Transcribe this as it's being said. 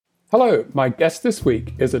Hello, my guest this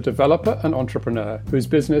week is a developer and entrepreneur whose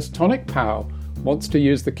business, Tonic Pow, wants to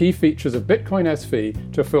use the key features of Bitcoin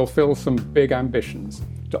SV to fulfill some big ambitions,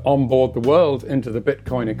 to onboard the world into the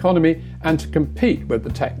Bitcoin economy and to compete with the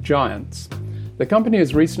tech giants. The company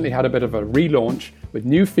has recently had a bit of a relaunch with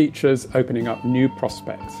new features opening up new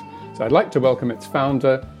prospects. So I'd like to welcome its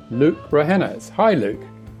founder, Luke Rehenes. Hi, Luke.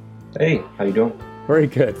 Hey, how you doing? Very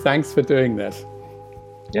good. Thanks for doing this.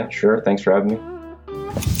 Yeah, sure. Thanks for having me.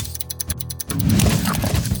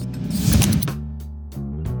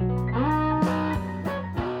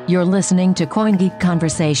 You're listening to CoinGeek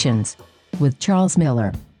Conversations with Charles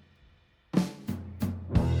Miller.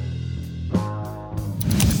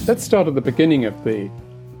 Let's start at the beginning of the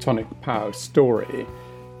Tonic Pow story,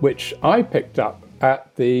 which I picked up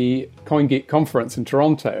at the CoinGeek conference in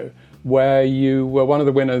Toronto, where you were one of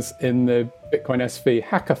the winners in the Bitcoin SV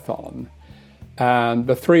hackathon. And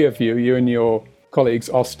the three of you, you and your colleagues,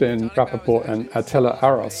 Austin Rappaport and Attila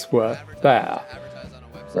Aros, were there.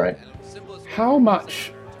 Right. How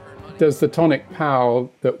much does the Tonic Pow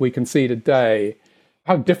that we can see today,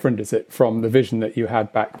 how different is it from the vision that you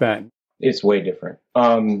had back then? It's way different.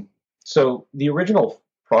 So the original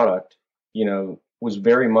product, was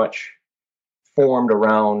very much formed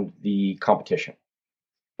around the competition,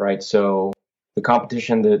 right? So the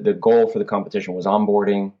competition, the goal for the competition was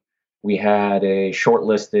onboarding. We had a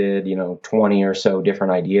shortlisted, 20 or so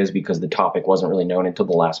different ideas because the topic wasn't really known until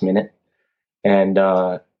the last minute. And,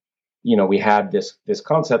 we had this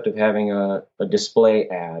concept of having a display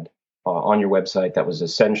ad on your website that was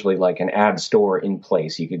essentially like an ad store in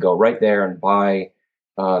place. You could go right there and buy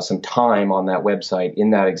some time on that website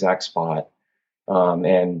in that exact spot.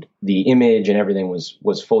 And the image and everything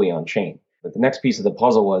was fully on chain. But the next piece of the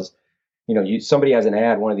puzzle was, somebody has an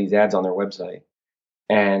ad, one of these ads on their website,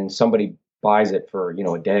 and somebody buys it for,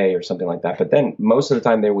 a day or something like that. But then most of the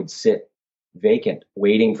time they would sit vacant,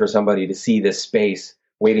 waiting for somebody to see this space,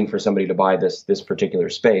 waiting for somebody to buy this particular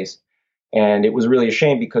space. And it was really a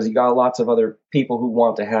shame because you got lots of other people who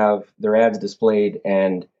want to have their ads displayed,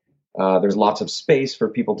 and there's lots of space for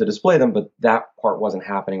people to display them, but that part wasn't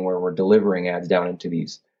happening where we're delivering ads down into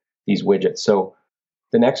these widgets. So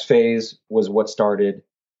the next phase was what started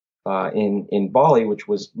in Bali, which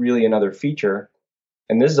was really another feature.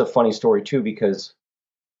 And this is a funny story too, because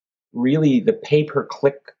really the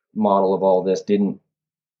pay-per-click model of all this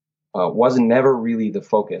wasn't never really the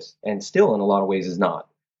focus, and still in a lot of ways is not.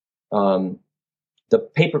 The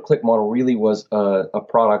pay-per-click model really was a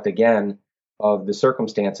product, again, of the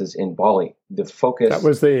circumstances in Bali. The focus... That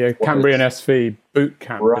was the Cambrian SV boot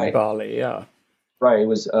camp right. in Bali, yeah. Right. It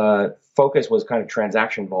was focus was kind of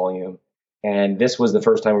transaction volume. And this was the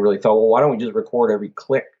first time we really thought, well, why don't we just record every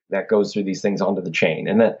click that goes through these things onto the chain?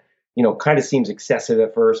 And that, kind of seems excessive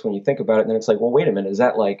at first when you think about it. And then it's like, well, wait a minute, does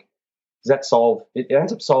that solve, it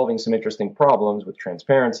ends up solving some interesting problems with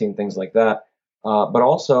transparency and things like that. But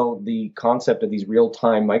also the concept of these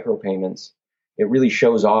real-time micropayments, it really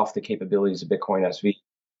shows off the capabilities of Bitcoin SV.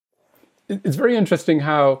 It's very interesting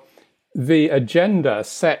how the agenda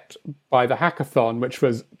set by the hackathon, which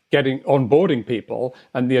was onboarding people,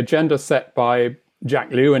 and the agenda set by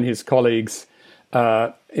Jack Liu and his colleagues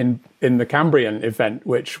in the Cambrian event,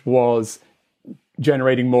 which was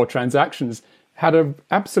generating more transactions, had an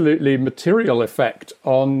absolutely material effect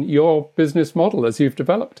on your business model as you've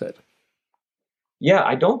developed it. Yeah,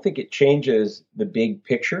 I don't think it changes the big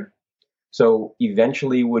picture. So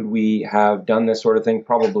eventually, would we have done this sort of thing?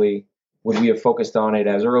 Probably. Would we have focused on it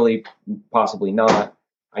as early? Possibly not.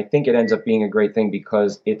 I think it ends up being a great thing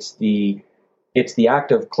because it's the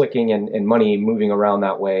act of clicking and money moving around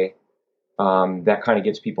that way that kind of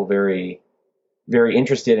gets people very, very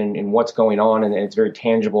interested in what's going on, and it's very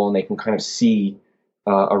tangible, and they can kind of see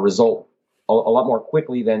a result a lot more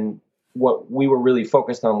quickly than what we were really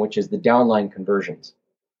focused on, which is the downline conversions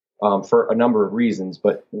for a number of reasons.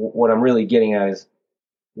 But what I'm really getting at is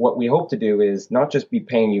what we hope to do is not just be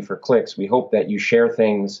paying you for clicks. We hope that you share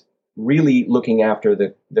things really looking after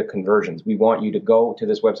the conversions. We want you to go to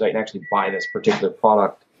this website and actually buy this particular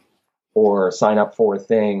product or sign up for a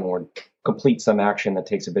thing or complete some action that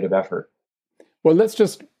takes a bit of effort. Well, let's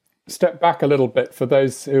just step back a little bit for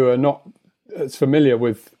those who are not as familiar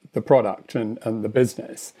with the product and the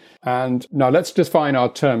business. And now let's define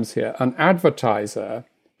our terms here. An advertiser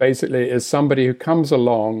basically is somebody who comes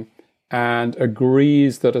along and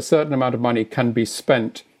agrees that a certain amount of money can be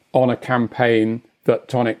spent on a campaign that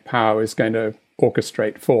Tonic Pow is going to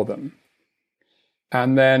orchestrate for them.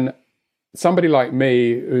 And then somebody like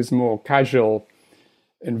me who's more casual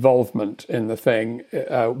involvement in the thing,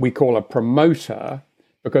 we call a promoter,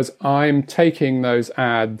 because I'm taking those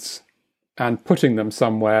ads and putting them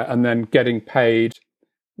somewhere and then getting paid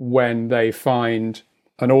when they find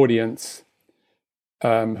an audience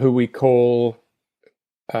who we call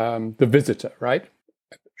the visitor, right?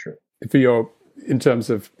 Sure. In terms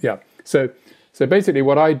of, yeah. So basically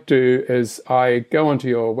what I do is I go onto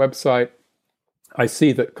your website, I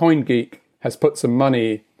see that CoinGeek has put some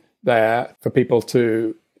money there for people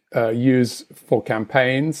to use for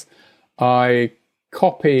campaigns. I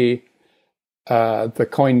copy the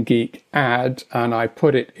CoinGeek ad and I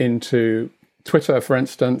put it into Twitter, for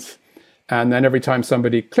instance, and then every time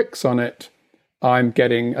somebody clicks on it, I'm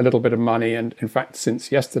getting a little bit of money. And in fact,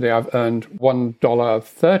 since yesterday, I've earned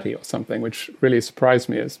 $1.30 or something, which really surprised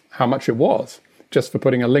me as how much it was just for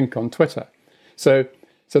putting a link on Twitter. So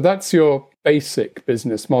that's your basic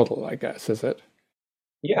business model, I guess, is it?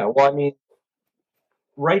 Yeah, well, I mean,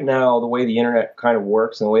 right now, the way the internet kind of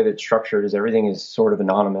works and the way that it's structured is everything is sort of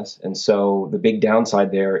anonymous. And so the big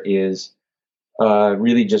downside there is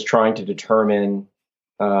really just trying to determine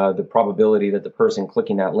the probability that the person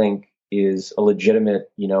clicking that link is a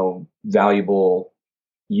legitimate, valuable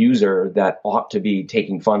user that ought to be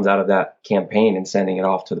taking funds out of that campaign and sending it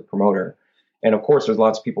off to the promoter. And of course, there's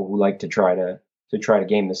lots of people who like to try to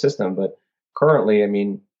game the system. But currently, I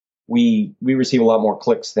mean, we receive a lot more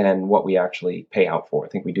clicks than what we actually pay out for. I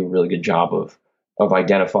think we do a really good job of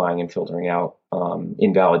identifying and filtering out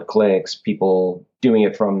invalid clicks, people doing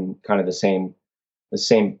it from kind of the same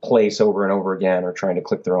place over and over again, or trying to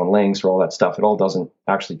click their own links or all that stuff. It all doesn't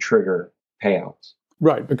actually trigger payouts.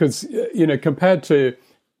 Right, because compared to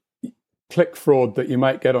click fraud that you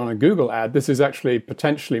might get on a Google ad, this is actually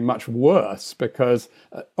potentially much worse, because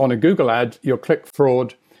on a Google ad, your click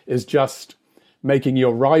fraud is just making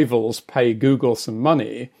your rivals pay Google some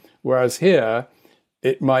money, whereas here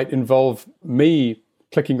it might involve me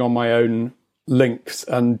clicking on my own links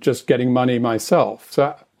and just getting money myself.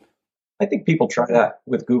 So I think people try that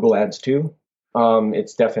with Google ads too.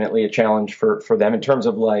 It's definitely a challenge for them in terms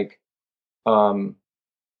of like,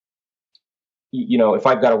 if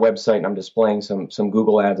I've got a website and I'm displaying some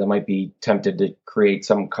Google ads, I might be tempted to create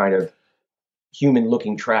some kind of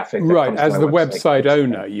human-looking traffic. Right, as the website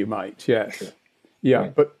owner, you might, yes. Sure. Yeah,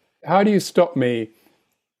 right. But how do you stop me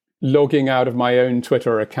logging out of my own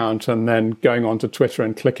Twitter account and then going onto Twitter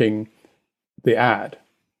and clicking the ad?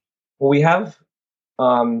 Well, we have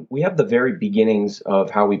the very beginnings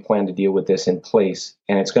of how we plan to deal with this in place,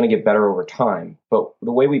 and it's going to get better over time. But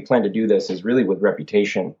the way we plan to do this is really with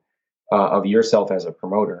reputation of yourself as a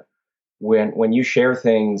promoter. When you share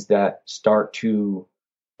things that start to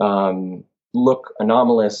look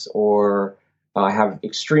anomalous or have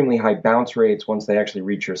extremely high bounce rates once they actually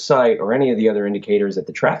reach your site, or any of the other indicators that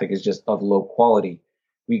the traffic is just of low quality,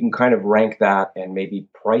 we can kind of rank that and maybe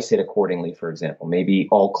price it accordingly. For example, maybe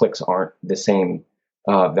all clicks aren't the same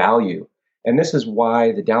value. And this is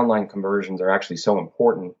why the downline conversions are actually so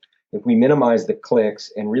important. If we minimize the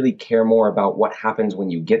clicks and really care more about what happens when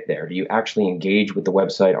you get there, do you actually engage with the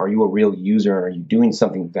website? Are you a real user? And are you doing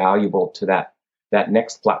something valuable to that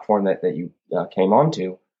next platform that you came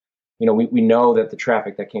onto? We know that the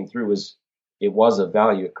traffic that came through was of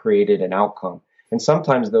value. It created an outcome. And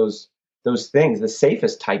sometimes those things, the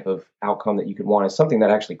safest type of outcome that you could want is something that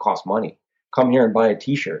actually costs money. Come here and buy a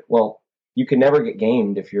t-shirt. Well, you can never get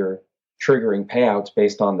gamed if you're triggering payouts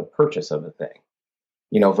based on the purchase of a thing,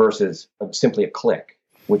 versus simply a click,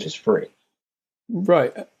 which is free.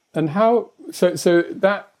 Right. And how, so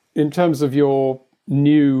that in terms of your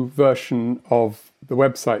new version of the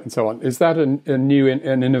website and so on, is that an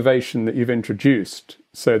innovation that you've introduced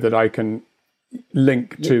so that I can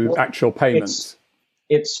link to actual payments?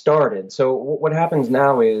 It started. So what happens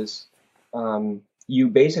now is you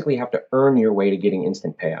basically have to earn your way to getting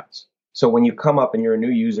instant payouts. So when you come up and you're a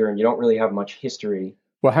new user and you don't really have much history.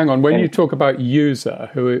 Well, hang on. When you talk about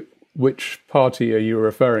user, which party are you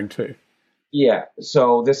referring to? Yeah.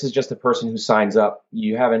 So this is just the person who signs up.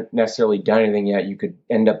 You haven't necessarily done anything yet. You could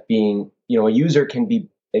end up being, a user can be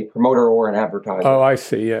a promoter or an advertiser. Oh, I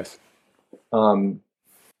see. Yes.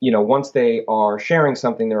 Once they are sharing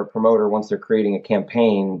something, they're a promoter. Once they're creating a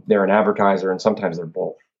campaign, they're an advertiser, and sometimes they're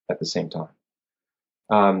both at the same time.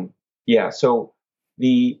 So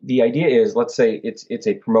the idea is, let's say it's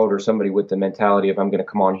a promoter, somebody with the mentality of, I'm going to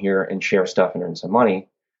come on here and share stuff and earn some money.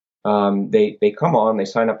 They come on, they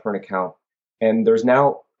sign up for an account, and there's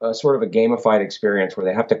now a sort of a gamified experience where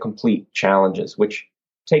they have to complete challenges, which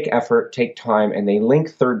take effort, take time, and they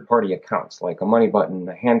link third-party accounts like a Money Button,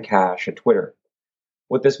 a Handcash, a Twitter.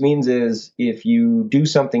 What this means is if you do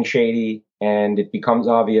something shady and it becomes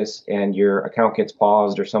obvious and your account gets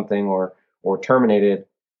paused or something or terminated,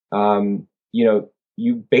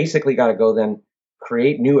 you basically got to go then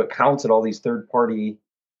create new accounts at all these third-party,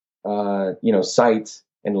 sites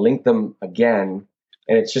and link them again.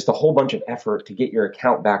 And it's just a whole bunch of effort to get your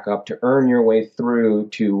account back up, to earn your way through,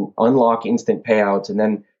 to unlock instant payouts, and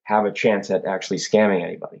then have a chance at actually scamming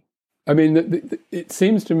anybody. I mean, it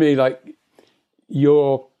seems to me like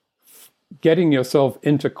you're getting yourself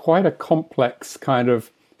into quite a complex kind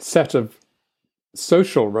of set of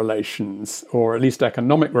social relations, or at least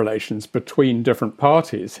economic relations, between different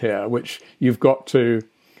parties here, which you've got to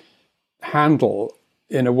handle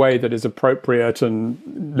in a way that is appropriate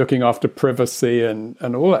and looking after privacy and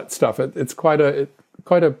all that stuff. It's quite a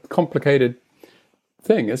complicated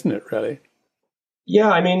thing, isn't it, really? Yeah,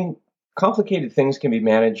 I mean, complicated things can be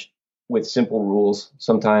managed with simple rules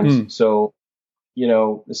sometimes. So,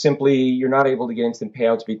 simply you're not able to get instant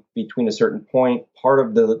payouts between a certain point. Part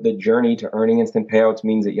of the journey to earning instant payouts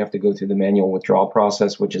means that you have to go through the manual withdrawal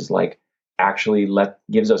process, which is like actually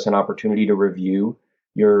gives us an opportunity to review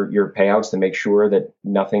your payouts to make sure that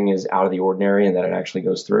nothing is out of the ordinary and that it actually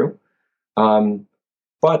goes through.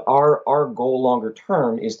 But our goal longer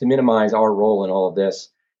term is to minimize our role in all of this.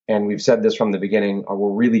 And we've said this from the beginning,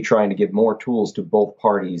 we're really trying to give more tools to both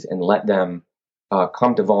parties and let them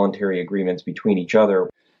come to voluntary agreements between each other.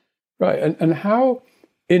 Right. And how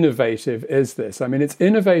innovative is this? I mean, it's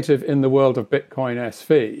innovative in the world of Bitcoin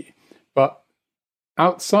SV, but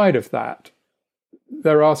outside of that,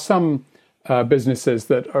 there are some businesses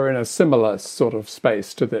that are in a similar sort of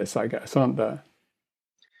space to this, I guess, aren't there?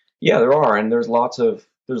 Yeah, there are, and there's lots of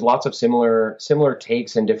similar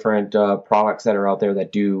takes and different products that are out there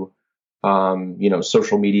that do,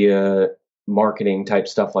 social media marketing type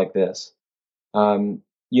stuff like this. Where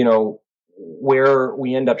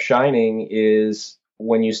we end up shining is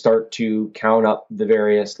when you start to count up the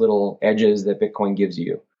various little edges that Bitcoin gives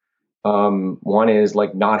you. One is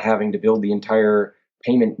like not having to build the entire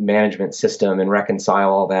payment management system and reconcile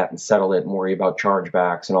all that and settle it and worry about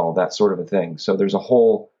chargebacks and all of that sort of a thing. So there's a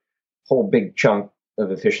whole big chunk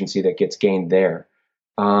of efficiency that gets gained there.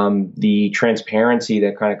 The transparency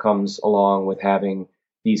that kind of comes along with having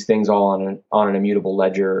these things all on an immutable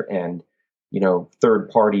ledger, and third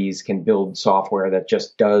parties can build software that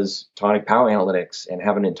just does Tonic POW analytics and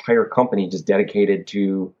have an entire company just dedicated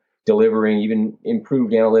to delivering even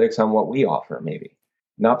improved analytics on what we offer, maybe.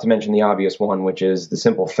 Not to mention the obvious one, which is the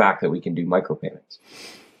simple fact that we can do micropayments.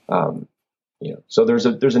 So there's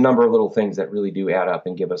a number of little things that really do add up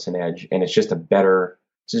and give us an edge, and it's just a better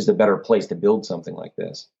place to build something like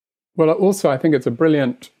this. Well, also I think it's a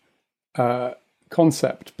brilliant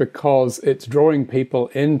concept because it's drawing people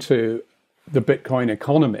into the Bitcoin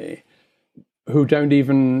economy who don't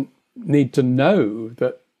even need to know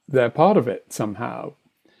that they're part of it somehow.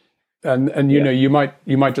 And you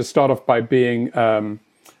might just start off by being a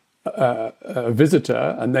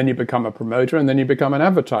visitor, and then you become a promoter, and then you become an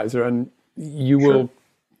advertiser, and you will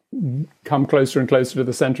come closer and closer to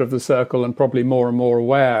the center of the circle and probably more and more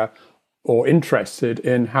aware or interested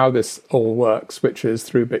in how this all works, which is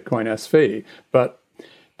through Bitcoin SV. But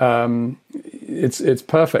it's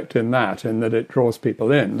perfect in that it draws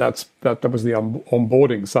people in. That was the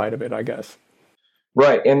onboarding side of it, I guess.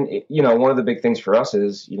 Right. And, one of the big things for us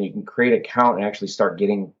is, you can create an account and actually start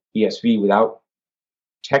getting ESV without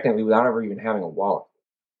ever even having a wallet.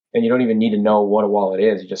 And you don't even need to know what a wallet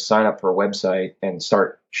is. You just sign up for a website and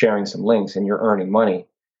start sharing some links and you're earning money.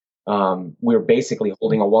 We're basically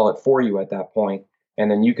holding a wallet for you at that point,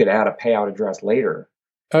 and then you could add a payout address later.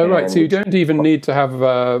 Oh, right. So you don't even need to have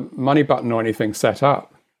a money button or anything set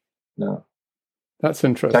up. No. That's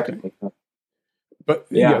interesting. Technically. But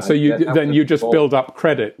so you just build up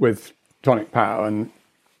credit with Tonic POW and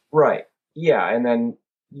right. Yeah, and then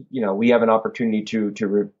we have an opportunity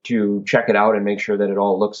to check it out and make sure that it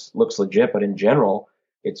all looks legit. But in general,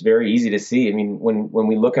 it's very easy to see. I mean, when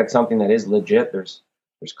we look at something that is legit, there's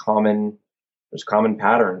common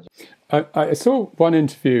patterns. I saw one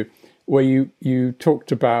interview where you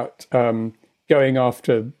talked about going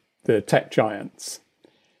after the tech giants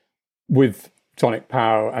with Tonic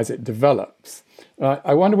POW as it develops.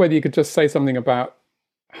 I wonder whether you could just say something about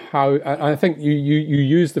how, I think you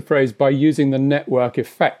use the phrase by using the network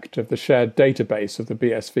effect of the shared database of the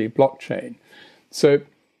BSV blockchain. So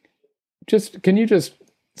can you just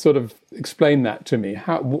sort of explain that to me?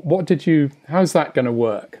 How's that going to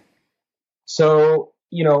work? So,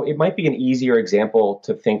 it might be an easier example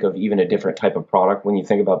to think of even a different type of product when you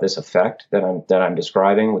think about this effect that I'm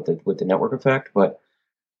describing with the network effect. But,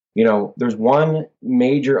 there's one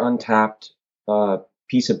major untapped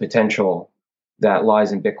piece of potential that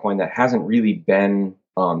lies in Bitcoin that hasn't really been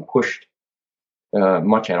pushed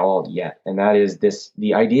much at all yet, and that is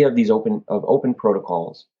the idea of these open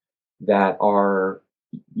protocols that are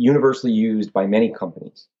universally used by many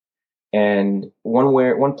companies. And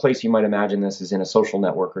one place you might imagine this is in a social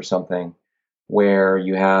network or something, where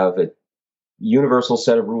you have a universal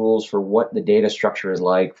set of rules for what the data structure is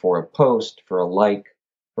like for a post, for a like,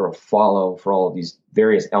 for a follow, for all of these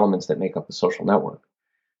various elements that make up the social network.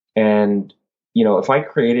 And, if I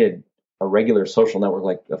created a regular social network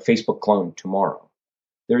like a Facebook clone tomorrow,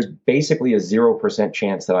 there's basically a 0%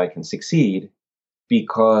 chance that I can succeed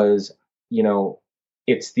because,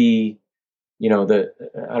 it's the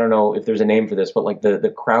I don't know if there's a name for this, but like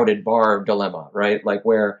the crowded bar dilemma, right? Like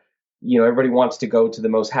where, everybody wants to go to the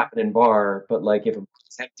most happening bar, but like if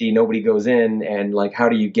it's empty, nobody goes in. And like, how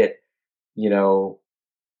do you get,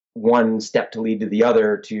 one step to lead to the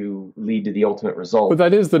other to lead to the ultimate result? But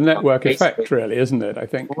that is the network effect, really, isn't it? I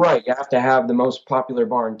think. Right. You have to have the most popular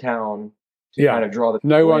bar in town to kind of draw the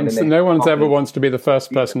no one's ever wants to be the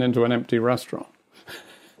first person into an empty restaurant.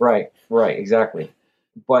 Right, exactly.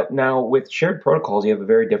 But now with shared protocols, you have a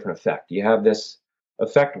very different effect. You have this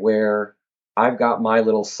effect where I've got my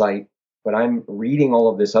little site, but I'm reading all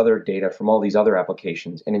of this other data from all these other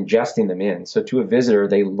applications and ingesting them in. So to a visitor,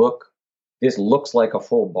 this looks like a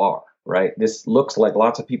full bar, right? This looks like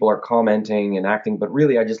lots of people are commenting and acting, but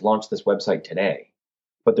really I just launched this website today.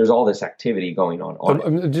 But there's all this activity going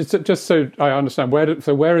on. Just so I understand,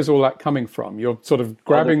 where is all that coming from? You're sort of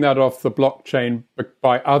grabbing that off the blockchain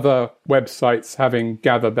by other websites having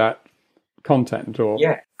gathered that content, or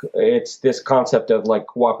it's this concept of like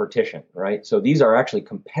cooperation, right? So these are actually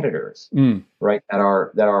competitors, right? That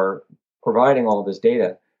are providing all of this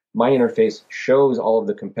data. My interface shows all of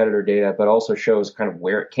the competitor data, but also shows kind of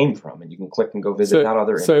where it came from, and you can click and go visit that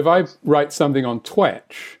other. So if I write something on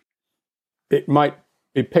Twitch, it might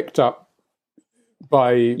be picked up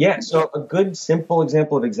by... So a good simple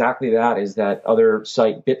example of exactly that is that other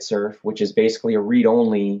site Bitsurf, which is basically a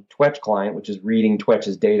read-only Twitch client, which is reading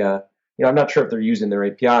Twitch's data. I'm not sure if they're using their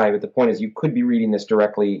API, but the point is you could be reading this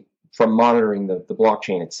directly from monitoring the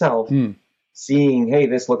blockchain itself, seeing, hey,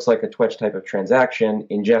 this looks like a Twitch type of transaction,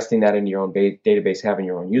 ingesting that into your own database, having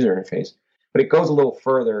your own user interface. But it goes a little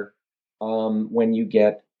further when you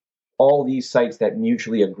get all these sites that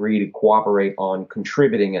mutually agree to cooperate on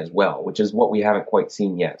contributing as well, which is what we haven't quite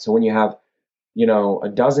seen yet. So when you have, a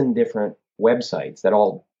dozen different websites that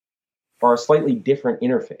all are a slightly different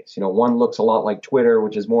interface, one looks a lot like Twitter,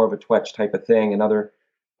 which is more of a Twitch type of thing. Another,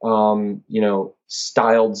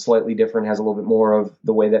 styled slightly different, has a little bit more of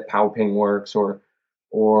the way that Powping works, or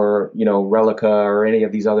Relica, or any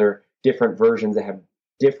of these other different versions that have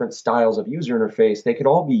different styles of user interface. They could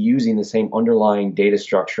all be using the same underlying data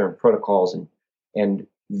structure and protocols, and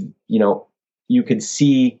you could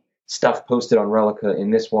see stuff posted on Relica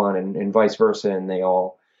in this one, and vice versa,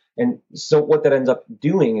 and so what that ends up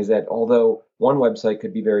doing is that although one website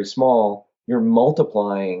could be very small, you're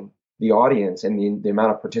multiplying the audience and the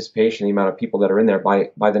amount of participation, the amount of people that are in there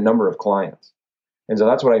by the number of clients. And so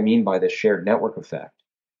that's what I mean by this shared network effect.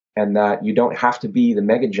 And that you don't have to be the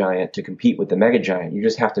mega giant to compete with the mega giant. You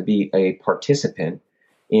just have to be a participant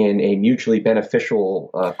in a mutually beneficial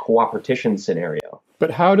cooperation scenario.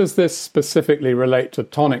 But how does this specifically relate to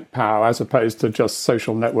Tonic Pow as opposed to just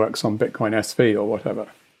social networks on Bitcoin SV or whatever?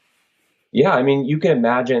 Yeah, I mean, you can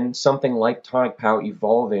imagine something like Tonic Pow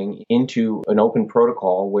evolving into an open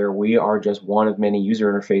protocol where we are just one of many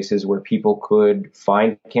user interfaces where people could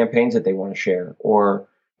find campaigns that they want to share or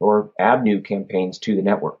add new campaigns to the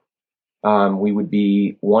network. We would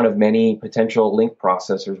be one of many potential link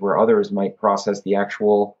processors where others might process the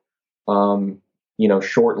actual,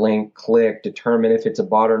 short link, click, determine if it's a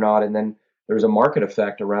bot or not. And then there's a market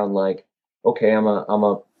effect around like, okay, I'm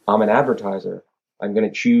an advertiser. I'm going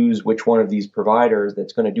to choose which one of these providers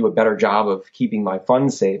that's going to do a better job of keeping my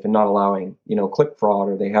funds safe and not allowing, click fraud,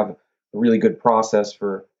 or they have a really good process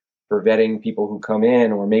for vetting people who come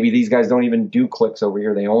in, or maybe these guys don't even do clicks over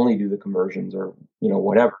here. They only do the conversions, or,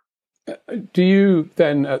 whatever. Do you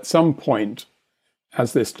then at some point,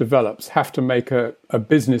 as this develops, have to make a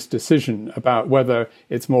business decision about whether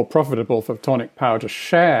it's more profitable for Tonic Pow to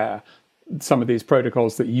share some of these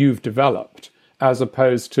protocols that you've developed as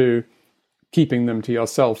opposed to keeping them to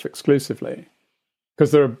yourself exclusively?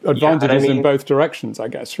 Because there are advantages in both directions, I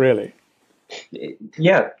guess, really.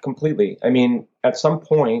 Yeah, completely. I mean, at some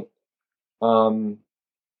point, our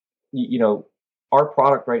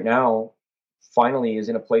product right now finally is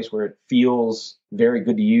in a place where it feels very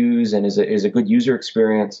good to use and is a good user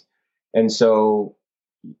experience. And so,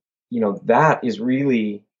 that is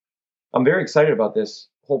really, I'm very excited about this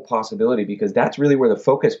whole possibility because that's really where the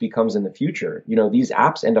focus becomes in the future. These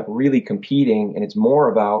apps end up really competing, and it's more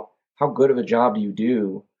about how good of a job do you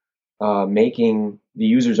do making the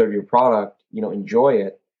users of your product, enjoy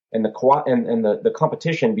it, and the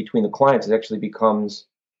competition between the clients actually becomes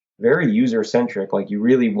very user centric. Like, you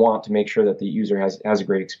really want to make sure that the user has a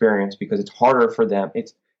great experience, because it's harder for them.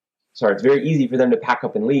 It's very easy for them to pack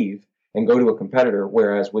up and leave and go to a competitor.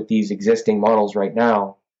 Whereas with these existing models right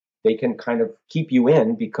now, they can kind of keep you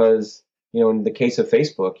in because, in the case of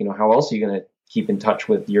Facebook, how else are you going to keep in touch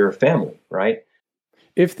with your family, right?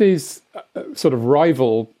 If these sort of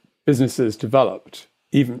rival businesses developed,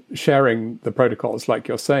 even sharing the protocols like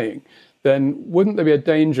you're saying, then wouldn't there be a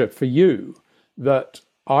danger for you that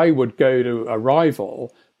I would go to a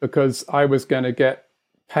rival because I was going to get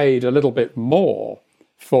paid a little bit more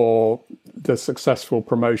for the successful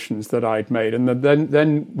promotions that I'd made, and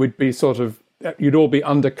then we'd be you'd all be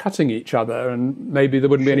undercutting each other, and maybe there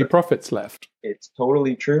wouldn't be any profits left. It's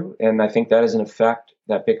totally true, and I think that is an effect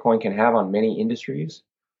that Bitcoin can have on many industries.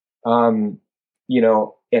 And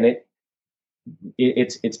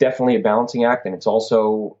it's definitely a balancing act, and it's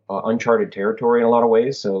also uncharted territory in a lot of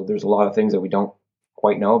ways. So there's a lot of things that we don't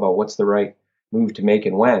quite know about what's the right move to make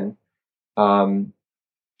and when.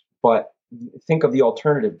 But think of the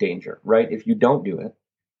alternative danger, right? If you don't do it,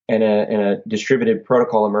 and a distributed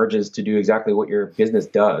protocol emerges to do exactly what your business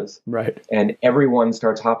does, right, and everyone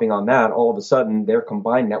starts hopping on that, all of a sudden their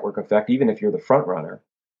combined network effect, even if you're the front runner,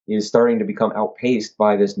 is starting to become outpaced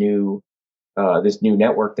by this new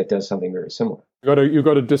network that does something very similar. You've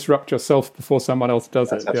got to disrupt yourself before someone else does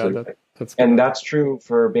That's it. Absolutely right. And that's true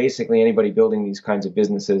for basically anybody building these kinds of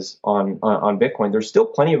businesses on Bitcoin. There's still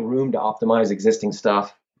plenty of room to optimize existing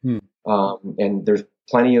stuff, and there's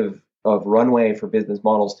plenty of runway for business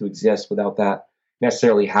models to exist without that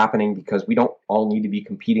necessarily happening, because we don't all need to be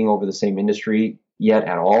competing over the same industry yet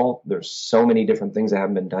at all. There's so many different things that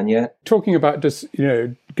haven't been done yet. Talking about just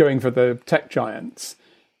going for the tech giants,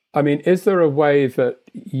 I mean, is there a way that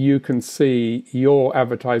you can see your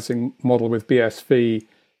advertising model with BSV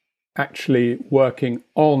actually working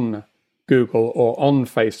on Google or on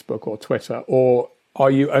Facebook or Twitter? Or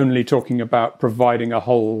are you only talking about providing a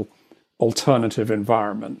whole alternative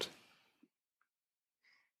environment?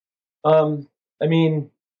 I mean,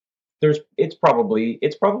 it's probably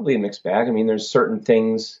a mixed bag. I mean, there's certain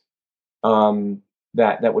things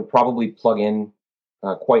that would probably plug in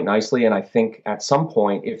quite nicely, and I think at some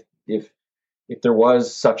point, if there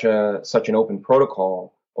was such an open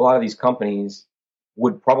protocol, a lot of these companies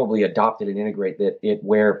would probably adopt it and integrate it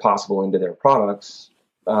where possible into their products,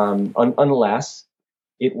 unless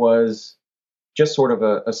it was just sort of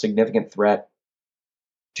a significant threat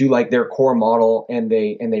to like their core model, and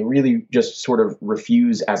they really just sort of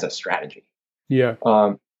refuse as a strategy. Yeah.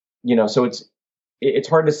 So it's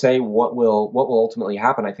hard to say what will ultimately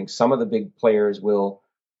happen. I think some of the big players will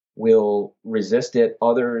resist it.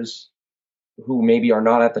 Others who maybe are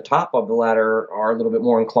not at the top of the ladder are a little bit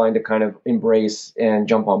more inclined to kind of embrace and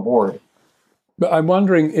jump on board. But I'm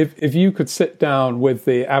wondering if you could sit down with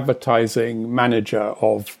the advertising manager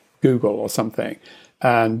of Google or something,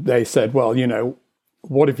 and they said, well,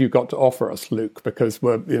 what have you got to offer us, Luke? Because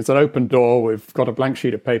it's an open door. We've got a blank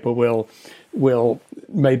sheet of paper. We'll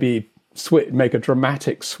maybe make a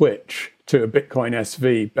dramatic switch to a Bitcoin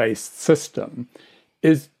SV based system.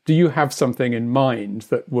 Do you have something in mind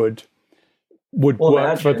that would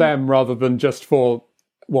work for them rather than just for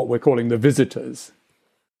what we're calling the visitors?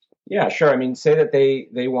 Yeah, sure. I mean, say that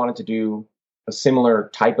they wanted to do a similar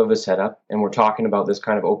type of a setup, and we're talking about this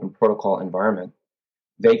kind of open protocol environment.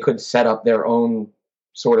 They could set up their own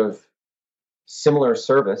sort of similar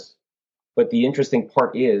service. But the interesting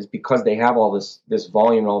part is, because they have all this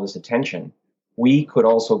volume and all this attention, we could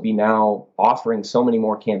also be now offering so many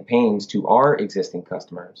more campaigns to our existing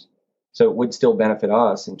customers. So it would still benefit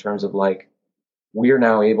us in terms of like, we're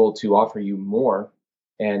now able to offer you more,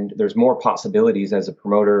 and there's more possibilities as a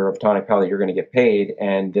promoter of Tonic Power that you're going to get paid.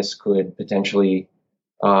 And this could potentially,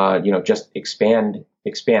 just expand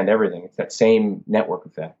everything. It's that same network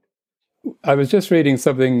effect. I was just reading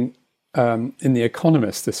something in The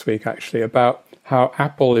Economist this week, actually, about how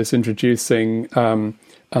Apple is introducing an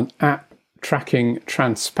app tracking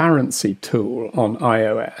transparency tool on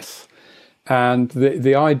iOS. And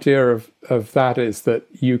the idea of that is that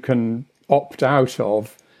you can opt out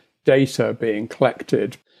of data being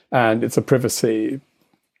collected, and it's a privacy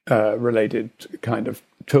related kind of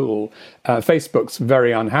tool. Facebook's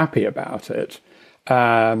very unhappy about it.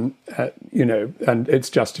 And its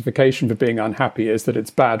justification for being unhappy is that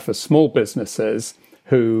it's bad for small businesses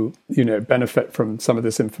who, benefit from some of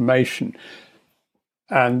this information.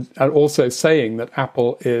 And also saying that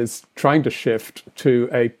Apple is trying to shift to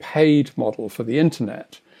a paid model for the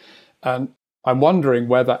internet. And I'm wondering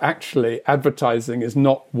whether actually advertising is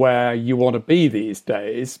not where you want to be these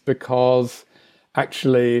days, because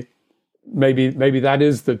actually maybe that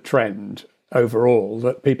is the trend overall,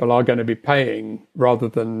 that people are going to be paying rather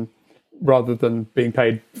than being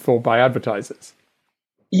paid for by advertisers.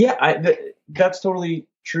 Yeah, that's totally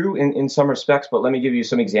true in some respects, but let me give you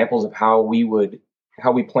some examples of how we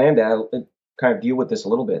plan to kind of deal with this a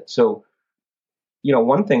little bit. So,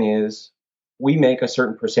 one thing is we make a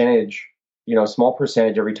certain percentage, a small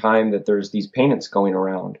percentage every time that there's these payments going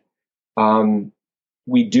around.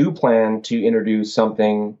 We do plan to introduce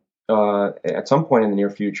something at some point in the near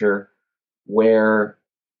future where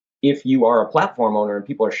if you are a platform owner and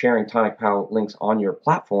people are sharing Tonic Pow links on your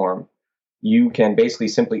platform, you can basically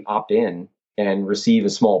simply opt in and receive a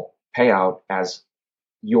small payout as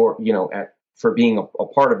for being a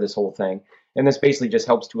part of this whole thing. And this basically just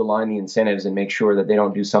helps to align the incentives and make sure that they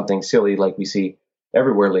don't do something silly like we see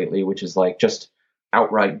everywhere lately, which is like just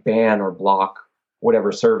outright ban or block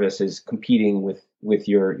whatever service is competing with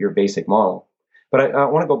your basic model. But I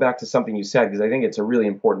want to go back to something you said, because I think it's a really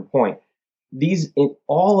important point.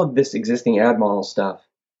 All of this existing ad model stuff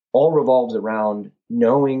all revolves around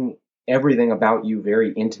knowing everything about you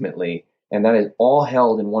very intimately, and that is all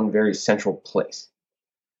held in one very central place.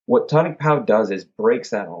 What Tonic Pow does is breaks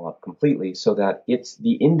that all up completely so that it's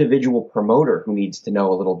the individual promoter who needs to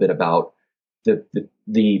know a little bit about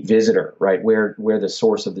the visitor, right? Where the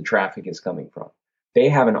source of the traffic is coming from. They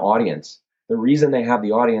have an audience. The reason they have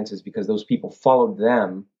the audience is because those people followed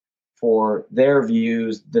them for their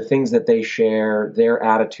views, the things that they share, their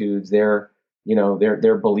attitudes, their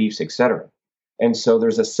beliefs, etc. And so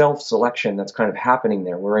there's a self-selection that's kind of happening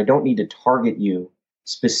there where I don't need to target you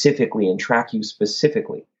specifically and track you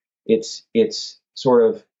specifically. It's sort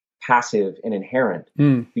of passive and inherent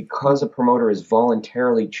because a promoter is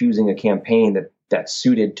voluntarily choosing a campaign that's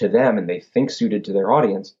suited to them and they think suited to their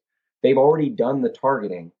audience. They've already done the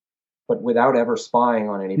targeting, but without ever spying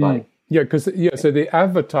on anybody. Yeah, so the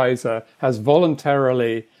advertiser has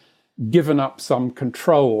voluntarily given up some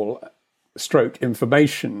control stroke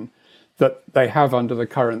information that they have under the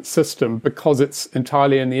current system because it's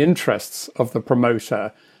entirely in the interests of the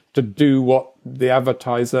promoter to do what the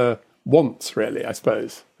advertiser wants, really, I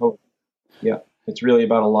suppose. Oh, yeah. It's really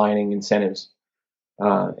about aligning incentives.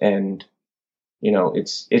 And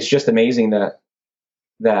it's just amazing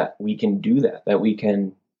that we can do that we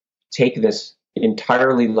can take this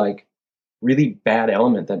entirely like really bad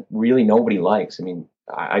element that really nobody likes. I mean,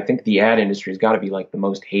 I think the ad industry has got to be like the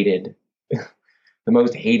most hated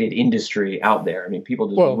industry out there. I mean, people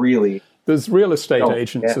just really. There's real estate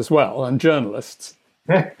agents as well, and journalists.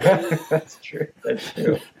 That's true.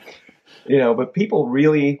 But people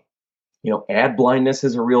really, ad blindness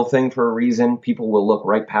is a real thing for a reason. People will look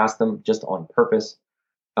right past them just on purpose.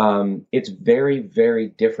 It's very, very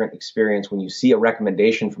different experience when you see a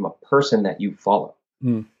recommendation from a person that you follow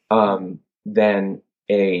than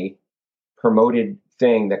a promoted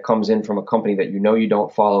thing that comes in from a company that you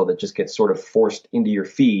don't follow, that just gets sort of forced into your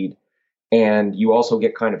feed. And you also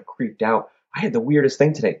get kind of creeped out. I had the weirdest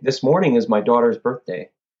thing today. This morning is my daughter's birthday.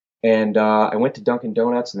 And I went to Dunkin'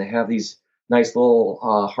 Donuts, and they have these nice little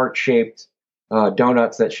heart-shaped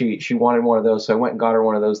donuts that she wanted one of those. So I went and got her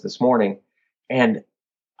one of those this morning. And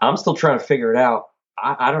I'm still trying to figure it out.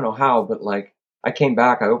 I don't know how, but like I came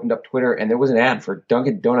back, I opened up Twitter, and there was an ad for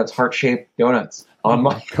Dunkin' Donuts heart-shaped donuts on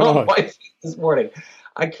my feed this morning.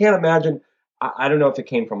 I can't imagine. I don't know if it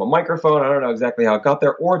came from a microphone. I don't know exactly how it got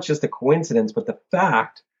there, or it's just a coincidence. But the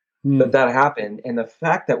fact that happened, and the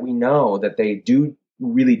fact that we know that they do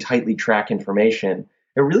really tightly track information,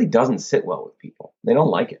 it really doesn't sit well with people. They don't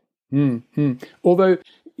like it. Mm-hmm. Although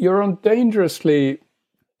you're on dangerously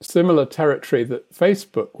similar territory that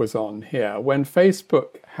Facebook was on here. When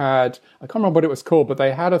Facebook had, I can't remember what it was called, but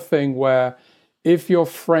they had a thing where if your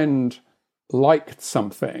friend liked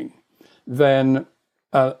something, then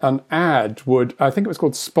an ad would, I think it was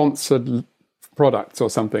called sponsored products or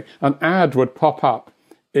something, an ad would pop up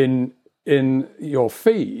in your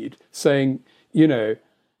feed saying,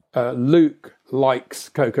 Luke likes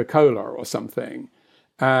Coca-Cola or something.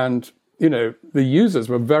 And, the users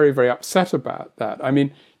were very, very upset about that. I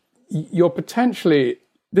mean,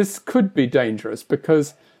 this could be dangerous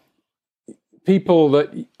because people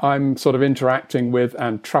that I'm sort of interacting with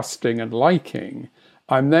and trusting and liking,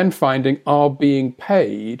 I'm then finding are being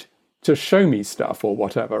paid to show me stuff or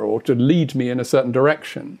whatever, or to lead me in a certain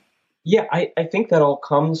direction. Yeah, I think that all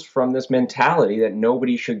comes from this mentality that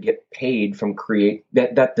nobody should get paid from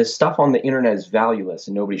that the stuff on the internet is valueless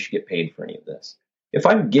and nobody should get paid for any of this. If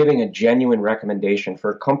I'm giving a genuine recommendation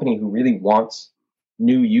for a company who really wants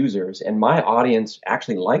new users and my audience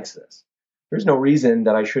actually likes this, there's no reason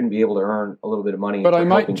that I shouldn't be able to earn a little bit of money. But I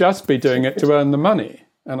might just be doing it to earn the money,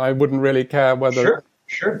 and I wouldn't really care whether.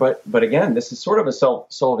 Sure. But again, this is sort of a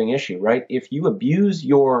self-solving issue, right? If you abuse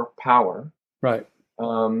your power, right,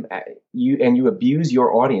 you abuse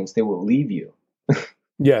your audience, they will leave you.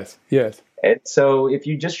 Yes. And so if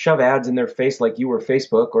you just shove ads in their face like you were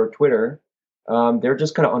Facebook or Twitter, they're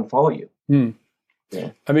just going to unfollow you. Yeah.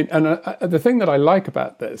 I mean, and the thing that I like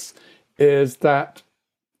about this is that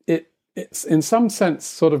it's in some sense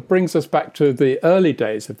sort of brings us back to the early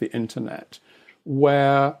days of the internet,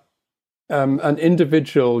 where an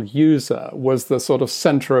individual user was the sort of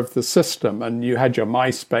center of the system, and you had your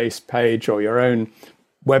MySpace page or your own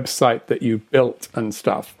website that you built and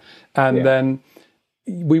stuff. And then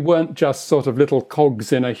we weren't just sort of little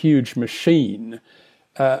cogs in a huge machine.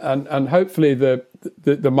 And hopefully the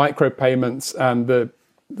micropayments and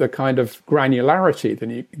the kind of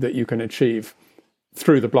granularity that you can achieve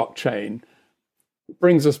through the blockchain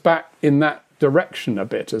brings us back in that direction a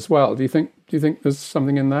bit as well. Do you think there's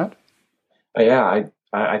something in that? Yeah,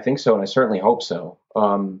 I think so, and I certainly hope so.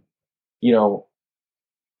 You know,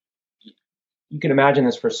 you can imagine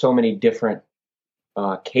this for so many different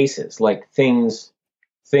cases, like things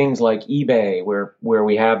like eBay, where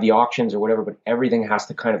we have the auctions or whatever, but everything has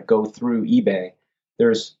to kind of go through eBay.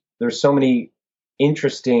 There's so many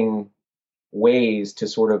interesting ways to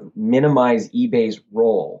sort of minimize eBay's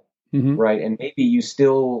role, right? And maybe you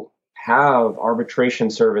still have arbitration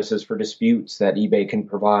services for disputes that eBay can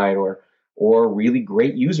provide, or really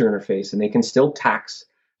great user interface, and they can still tax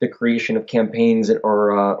the creation of campaigns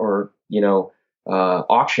or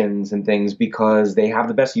auctions and things because they have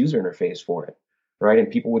the best user interface for it, right? And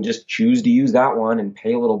people would just choose to use that one and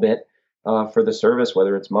pay a little bit for the service,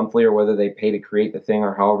 whether it's monthly or whether they pay to create the thing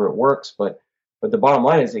or however it works. But the bottom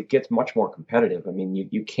line is it gets much more competitive. I mean,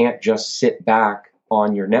 you can't just sit back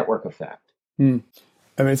on your network effect. I mean,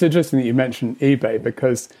 it's interesting that you mentioned eBay,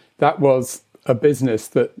 because that was a business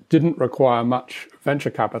that didn't require much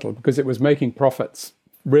venture capital because it was making profits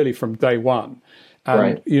really from day one.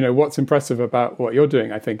 And, right. What's impressive about what you're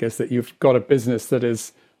doing, I think, is that you've got a business that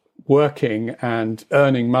is working and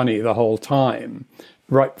earning money the whole time,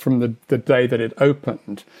 right from the day that it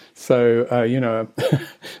opened. So,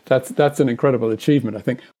 that's an incredible achievement, I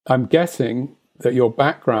think. I'm guessing that your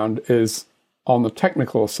background is on the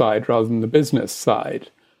technical side rather than the business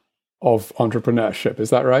side of entrepreneurship.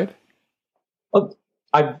 Is that right? Well,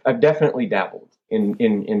 I've definitely dabbled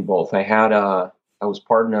in both. I was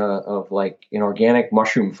part of like an organic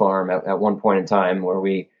mushroom farm at one point in time, where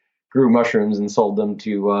we grew mushrooms and sold them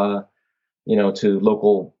to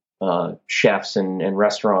local chefs and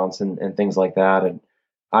restaurants and things like that. And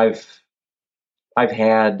I've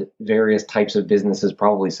had various types of businesses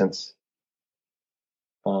probably since.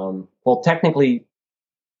 Technically,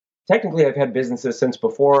 I've had businesses since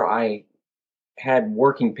before I had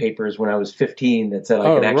working papers when I was 15 that said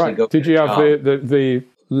I could actually go. Did you have the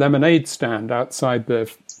lemonade stand outside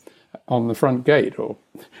on the front gate, or?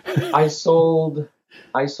 I sold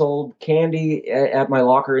candy at my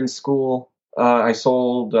locker in school. I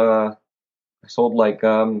sold like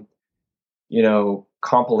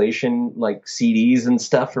compilation like CDs and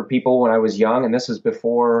stuff for people when I was young, and this is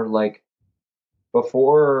before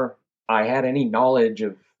I had any knowledge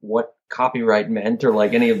of what copyright meant or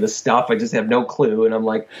like any of this stuff. I just have no clue, and I'm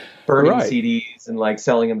like burning CDs and like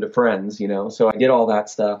selling them to friends, So I did all that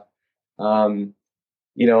stuff. I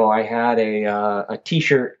had a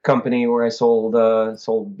T-shirt company where I sold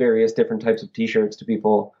various different types of T-shirts to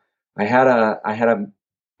people. I had a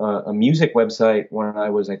music website when I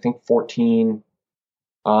was, I think, 14.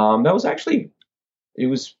 That was actually, it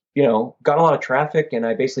was, got a lot of traffic, and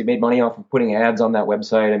I basically made money off of putting ads on that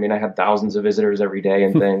website. I mean, I had thousands of visitors every day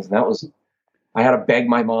and things. And I had to beg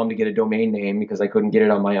my mom to get a domain name because I couldn't get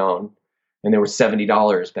it on my own. And there was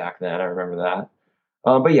 $70 back then. I remember that.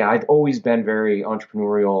 But yeah, I've always been very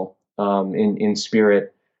entrepreneurial in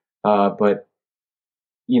spirit. So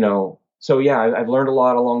yeah, I've learned a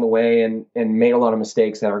lot along the way and made a lot of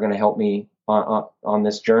mistakes that are going to help me on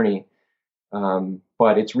this journey.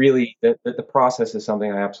 But it's really the process is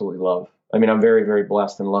something I absolutely love. I mean, I'm very, very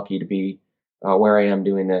blessed and lucky to be where I am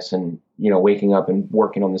doing this, and waking up and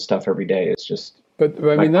working on this stuff every day. It's just. But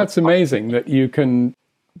I mean, that's amazing that you can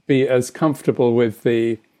be as comfortable with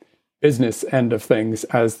the business end of things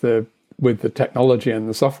as with the technology and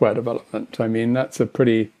the software development. I mean, that's a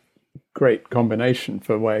pretty great combination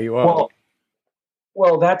for where you are.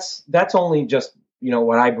 Well, that's only just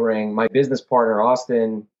what I bring. My business partner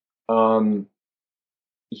Austin,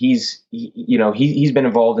 he's been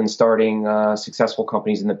involved in starting successful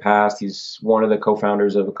companies in the past. He's one of the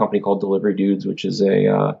co-founders of a company called Delivery Dudes, which is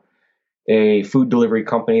a a food delivery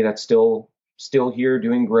company that's still here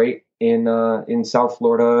doing great in South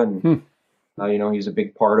Florida, and he's a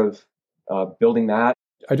big part of building that.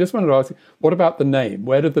 I just wanted to ask you, what about the name?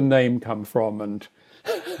 Where did the name come from? And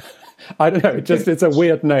I don't know, it's a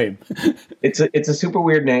weird name. It's a super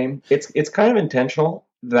weird name. It's kind of intentional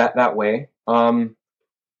that way.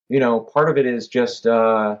 Part of it is just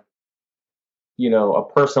a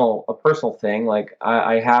personal thing. Like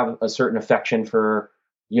I have a certain affection for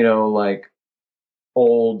like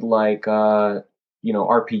old RPGs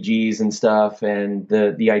and stuff, and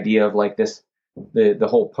the idea of like this the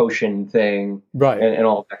whole potion thing, right, and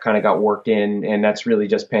all that kind of got worked in, and that's really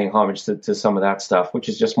just paying homage to some of that stuff, which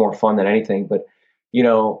is just more fun than anything. But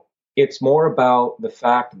it's more about the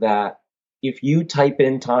fact that if you type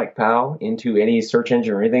in Tonic Pow into any search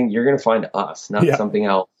engine or anything, you're going to find us, not something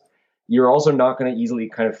else. You're also not going to easily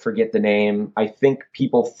kind of forget the name. I think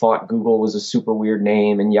people thought Google was a super weird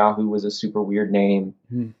name and Yahoo was a super weird name,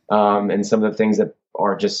 and some of the things that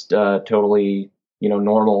are just totally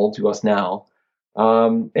normal to us now.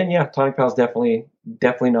 Tonic Pow is definitely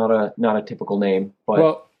not a typical name. But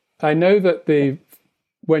well, I know that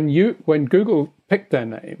when Google picked their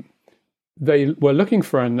name, they were looking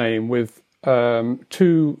for a name with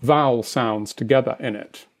 2 vowel sounds together in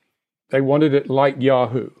it. They wanted it like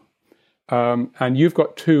Yahoo, and you've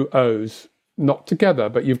got 2 O's not together,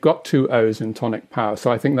 but you've got 2 O's in Tonic Pow,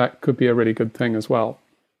 so I think that could be a really good thing as well.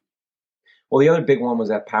 Well, the other big one was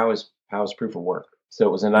that Pow is proof of work. So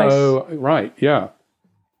it was a nice,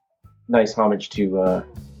 nice homage to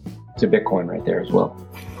Bitcoin right there as well.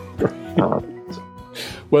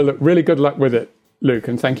 Well, look, really good luck with it, Luke,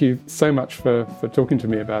 and thank you so much for talking to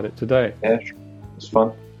me about it today. Yeah, sure. It was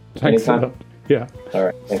fun. Thanks a lot. Yeah. All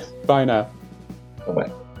right. Thanks. Bye now. Bye-bye.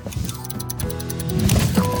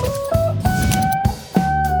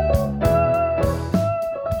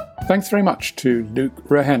 Thanks very much to Luke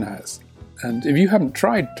Rehenaz. And if you haven't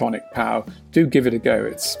tried Tonic Pow, do give it a go.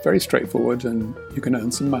 It's very straightforward and you can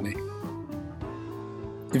earn some money.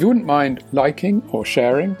 If you wouldn't mind liking or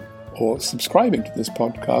sharing or subscribing to this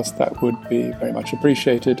podcast, that would be very much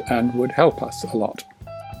appreciated and would help us a lot.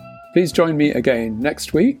 Please join me again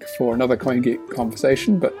next week for another CoinGeek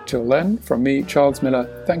conversation. But till then, from me, Charles Miller,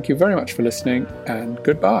 thank you very much for listening and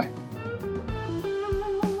goodbye.